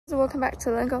So welcome back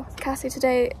to Learn Golf with Cassie.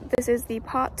 Today, this is the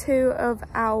part 2 of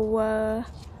our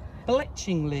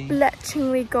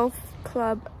Bletchingley Golf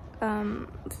Club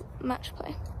match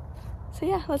play. So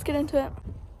yeah, let's get into it.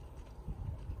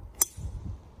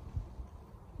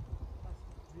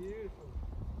 Beautiful.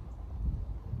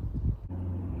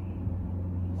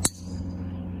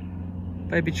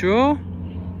 Baby draw.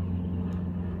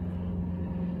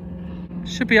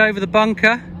 Should be over the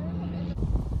bunker.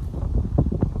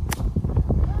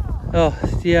 Oh,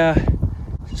 yeah,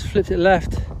 just flipped it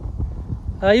left.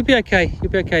 You'll be okay,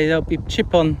 you'll be okay. There'll be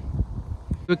chip on.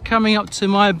 We're coming up to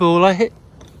my ball. I hit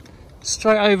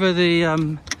straight over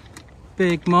the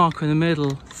big marker in the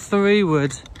middle,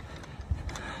 3-wood.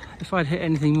 If I'd hit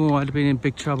anything more, I'd have been in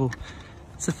big trouble.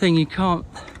 It's the thing, you can't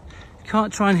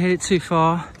try and hit it too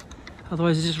far,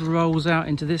 otherwise it just rolls out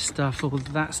into this stuff or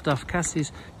that stuff.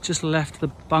 Cassie's just left the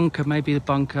bunker, maybe the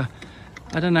bunker.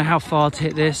 I don't know how far to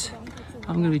hit this.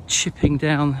 I'm going to be chipping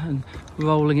down and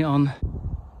rolling it on.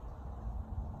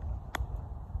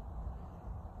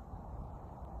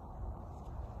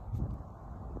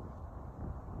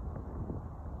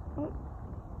 Oh.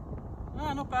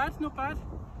 Ah, not bad, not bad.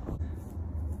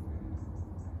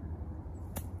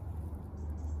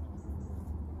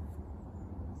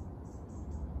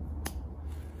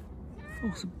 Oh,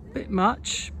 it's a bit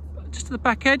much. Just to the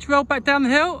back edge, roll back down the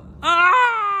hill.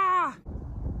 Ah!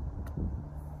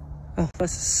 Oh,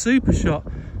 that's a super shot.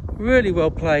 Really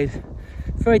well played.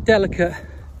 Very delicate.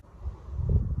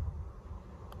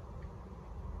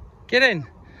 Get in.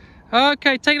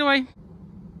 Okay, take it away.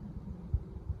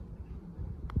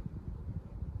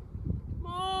 Come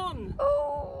on.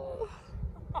 Oh.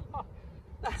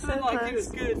 That So looked like close. it was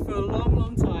good for a long,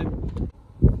 long time.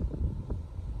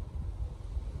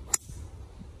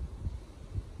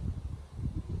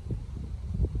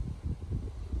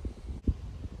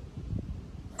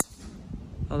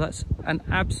 Oh, that's an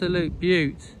absolute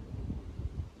beaut.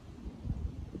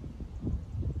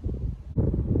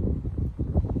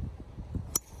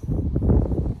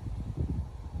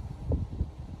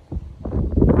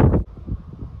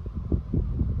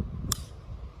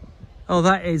 Oh,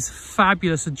 that is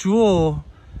fabulous. A draw,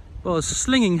 well, a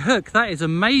slinging hook. That is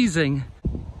amazing.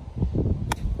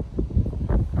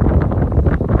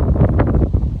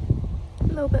 A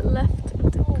little bit left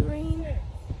of the green,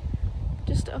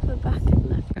 just off the back and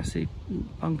left. Cassie,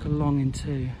 bunker long in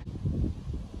 2.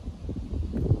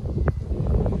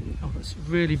 Oh, that's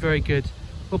really very good.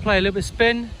 We'll play a little bit of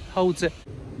spin, holds it.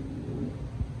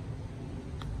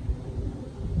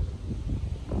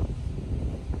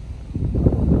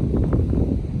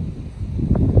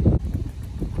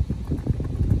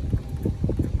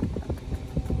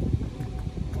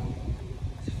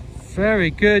 Very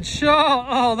good shot.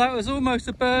 Oh, that was almost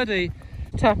a birdie.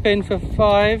 Tap in for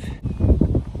 5.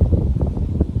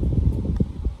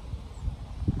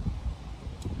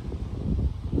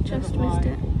 Just missed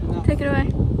it. Take it away.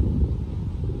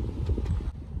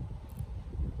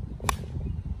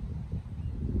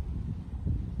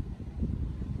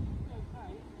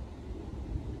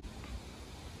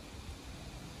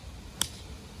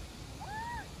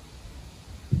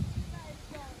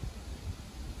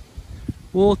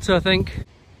 Water, I think.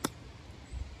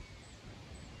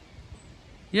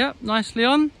 Yep, nicely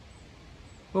on.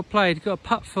 Well played. Got a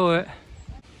putt for it.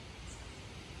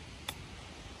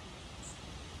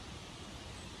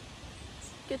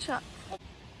 Good shot.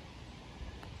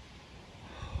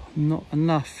 Not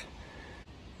enough.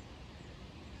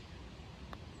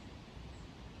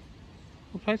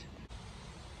 Well played.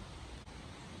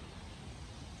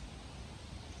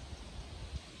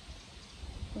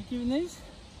 Thank you in these.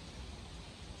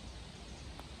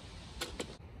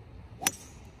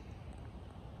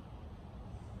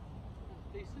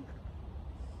 Decent.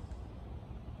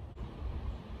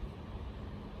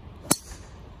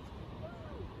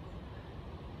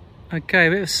 Okay, a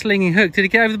bit of a slinging hook. Did he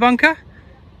get over the bunker?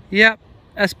 Yep,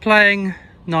 that's playing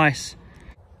nice.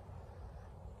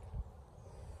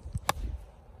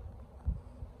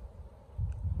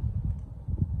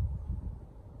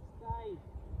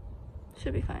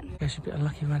 Should be fine. Yeah, she's a bit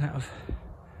unlucky, ran out of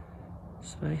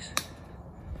space.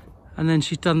 And then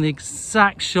she's done the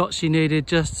exact shot she needed.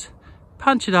 Just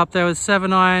punch it up there with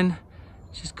 7-iron.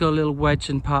 She's got a little wedge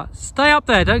and putt. Stay up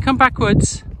there, don't come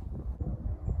backwards.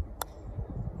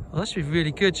 Well, that should be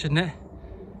really good, shouldn't it?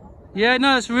 Yeah,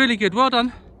 no, it's really good. Well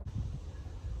done.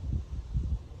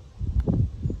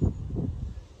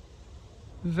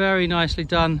 Very nicely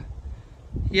done.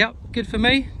 Yep, good for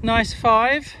me. Nice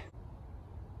 5.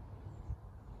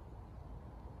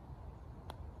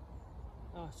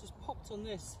 Oh, it's just popped on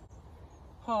this.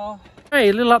 Oh. Hey,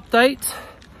 a little update.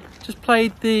 Just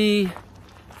played the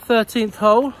 13th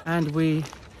hole and we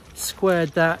squared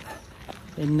that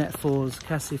in net fours.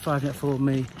 Cassie 5 net 4,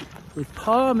 me with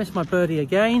par. Missed my birdie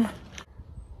again.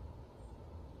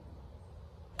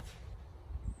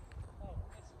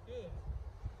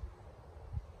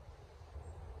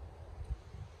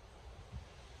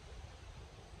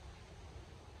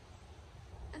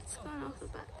 It's gone off the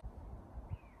back.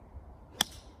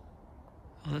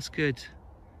 Oh, that's good.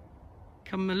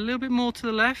 Come a little bit more to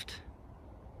the left.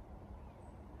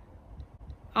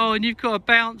 Oh, and you've got a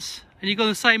bounce, and you've got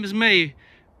the same as me.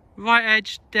 Right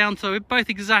edge, down toe, we're both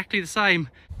exactly the same.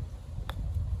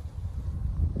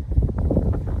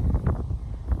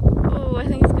 Oh, I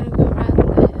think it's going to go around the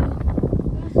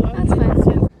hill. That's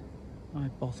fine. I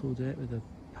bottled it with a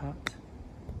putt.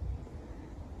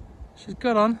 She's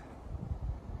got on.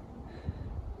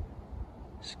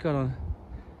 She's got on.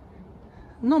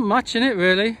 Not much in it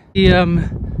really.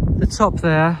 The top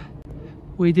there,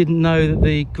 we didn't know that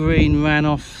the green ran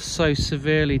off so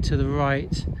severely to the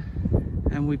right,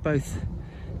 and we both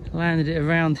landed it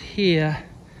around here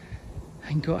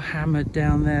and got hammered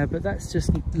down there, but that's just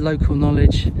local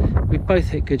knowledge. We both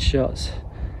hit good shots.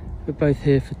 We're both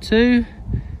here for 2,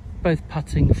 both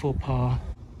putting for par.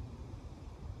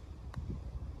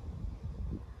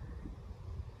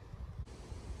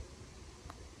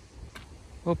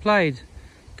 Well played.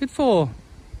 Good 4.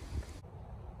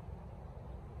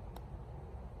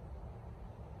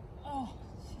 Oh,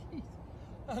 jeez.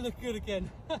 That looked good again.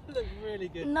 That looked really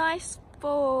good. Nice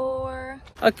 4.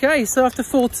 Okay, so after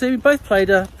 14, we both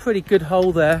played a pretty good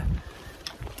hole there.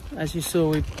 As you saw,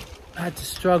 we had to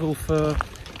struggle for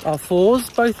our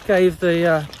 4s. Both gave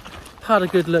the putt a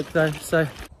good look though, so.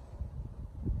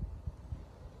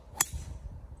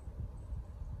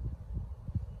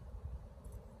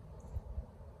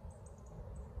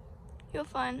 You're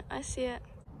fine, I see it.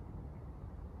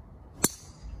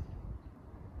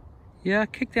 Yeah,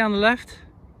 kick down the left.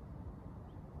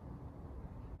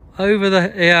 Over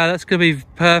the, yeah, that's gonna be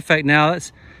perfect now.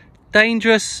 That's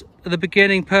dangerous at the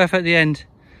beginning, perfect at the end.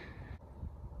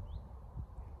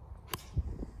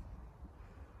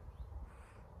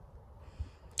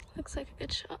 Looks like a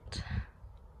good shot.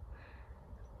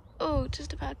 Oh,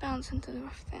 just about bounce into the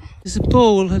rough there. There's a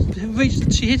ball,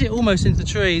 she hit it almost into the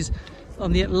trees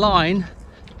on the line,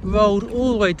 rolled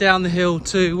all the way down the hill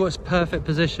to what's perfect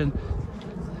position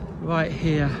right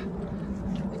here.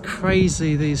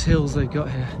 Crazy these hills they've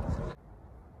got here.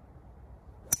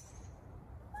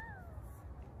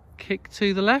 Kick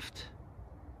to the left.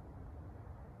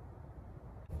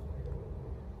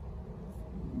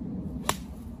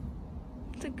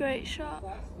 It's a great shot.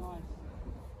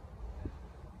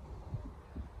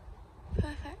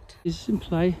 Perfect. She's in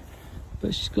play,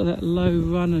 but she's got that low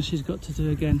runner she's got to do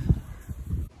again.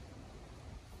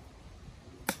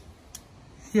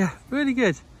 Yeah, really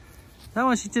good. That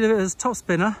one she did it as top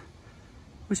spinner,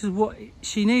 which is what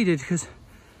she needed because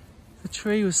the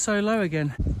tree was so low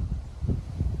again.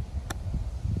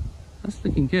 That's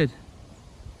looking good.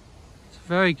 It's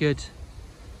very good.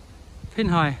 Pin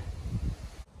high.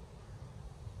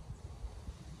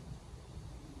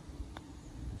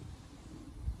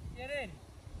 Get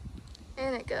in.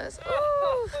 In it goes.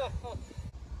 Ooh.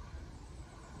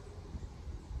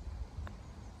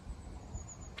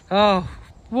 Oh,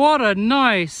 what a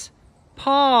nice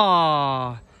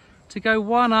par to go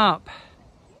 1 up.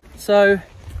 So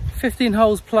 15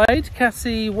 holes played.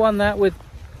 Cassie won that with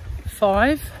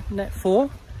 5 net 4.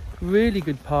 Really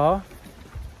good par.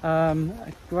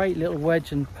 A great little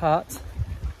wedge and putt.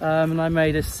 And I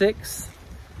made a 6.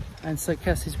 And so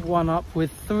Cassie's 1 up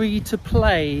with 3 to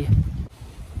play.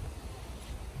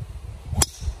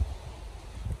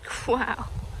 Wow.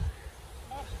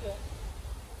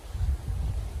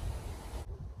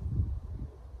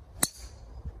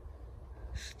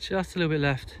 Just a little bit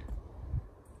left.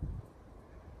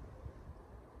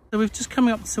 So we've just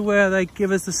coming up to where they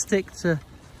give us the stick to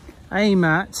aim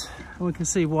at, and we can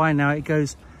see why now. It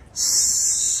goes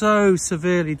so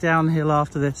severely downhill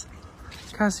after this.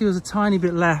 Cassie was a tiny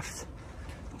bit left.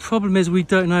 The problem is we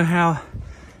don't know how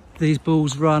these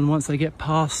balls run once they get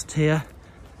past here,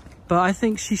 but I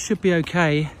think she should be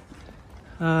okay.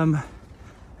 Her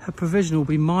provisional will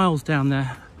be miles down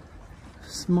there.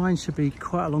 Mine should be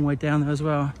quite a long way down there as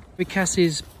well. With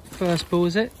Cassie's first ball,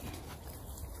 is it?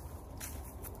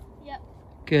 Yep.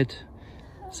 Good.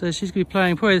 So she's going to be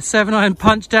playing probably a 7-iron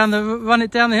punch down the, run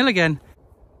it down the hill again.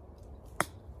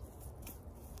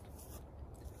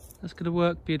 That's going to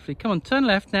work beautifully. Come on, turn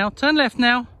left now. Turn left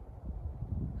now.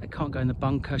 It can't go in the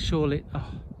bunker, surely. Oh,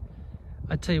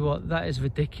 I tell you what, that is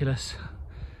ridiculous.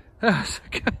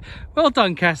 Well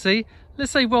done, Cassie.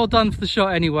 Let's say well done for the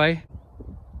shot anyway.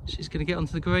 She's going to get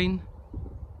onto the green.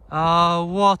 Oh,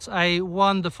 what a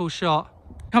wonderful shot.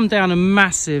 Come down a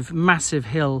massive, massive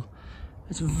hill.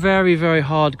 It's very, very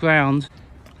hard ground.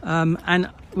 And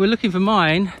we're looking for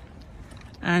mine,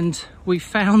 and we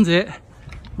found it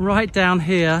right down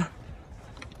here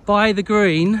by the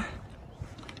green.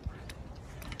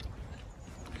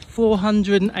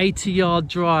 480-yard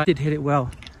drive. Did hit it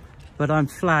well, but I'm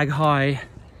flag high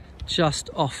just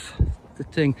off the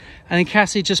thing. And then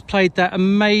Cassie just played that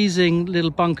amazing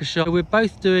little bunker shot. We're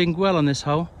both doing well on this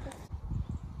hole.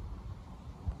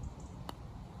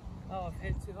 Oh, I've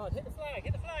hit too hard. Hit the flag,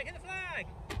 hit the flag, hit the flag!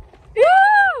 Woo!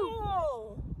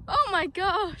 Oh, Oh my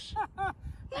gosh!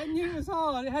 I knew it was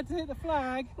hard. It had to hit the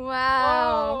flag.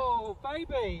 Wow! Oh,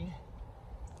 baby!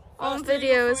 On First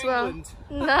video eagle as for well. England.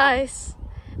 Nice.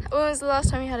 When was the last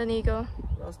time you had an eagle?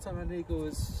 Last time I had an eagle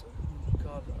was,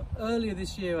 God, earlier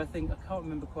this year, I think. I can't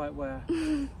remember quite where.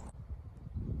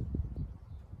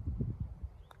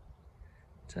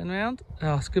 Turn around.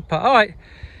 Oh, it's a good putt. All right,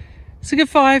 it's a good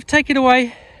 5. Take it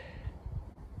away.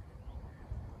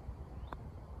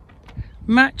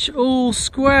 Match all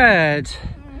squared.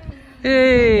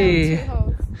 Hey.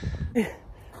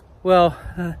 Well,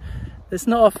 it's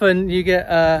not often you get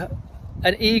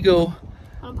an eagle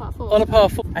On a par 4. on a par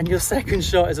 4 and your second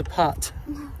shot is a putt.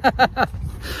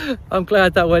 I'm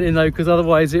glad that went in though, because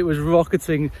otherwise it was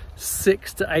rocketing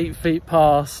 6 to 8 feet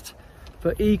past.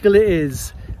 But eagle it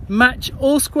is. Match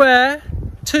all square,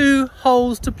 2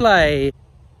 holes to play.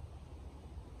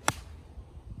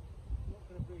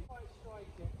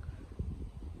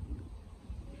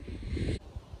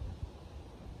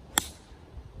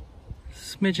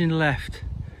 Smidgen left,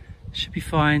 should be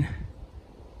fine.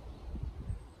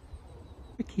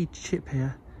 Tricky chip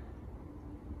here.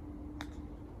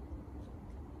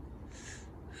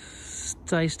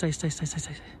 Stay. Hit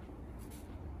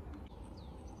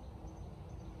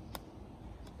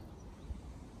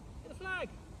the flag.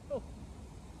 Oh.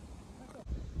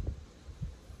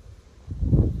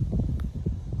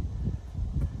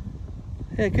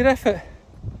 Yeah, good effort.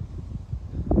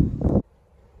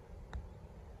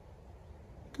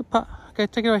 Good putt. Okay,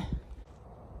 take it away.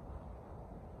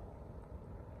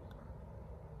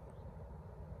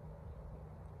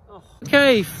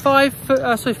 Okay, 4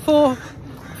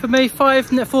 for me,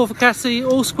 5 net 4 for Cassie,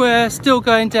 all square, still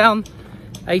going down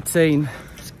 18.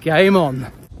 It's game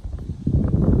on.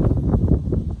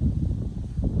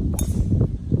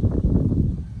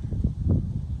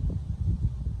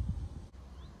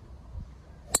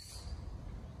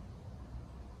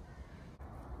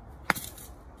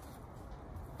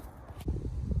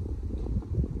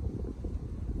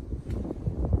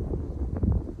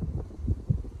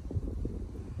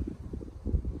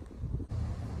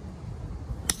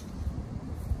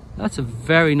 That's a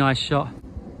very nice shot.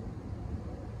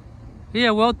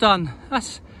 Yeah, well done.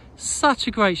 That's such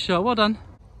a great shot. Well done.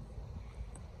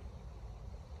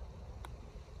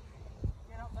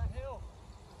 Get up that hill.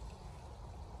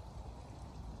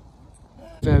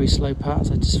 Very slow putt,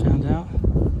 as I just found out.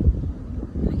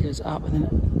 And it goes up and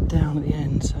then down at the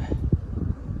end. So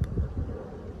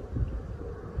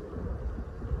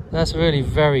that's really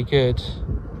very good.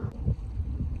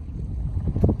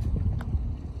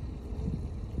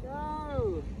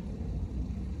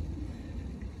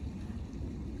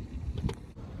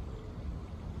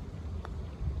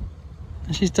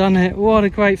 She's done it. What a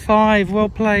great 5. Well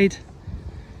played.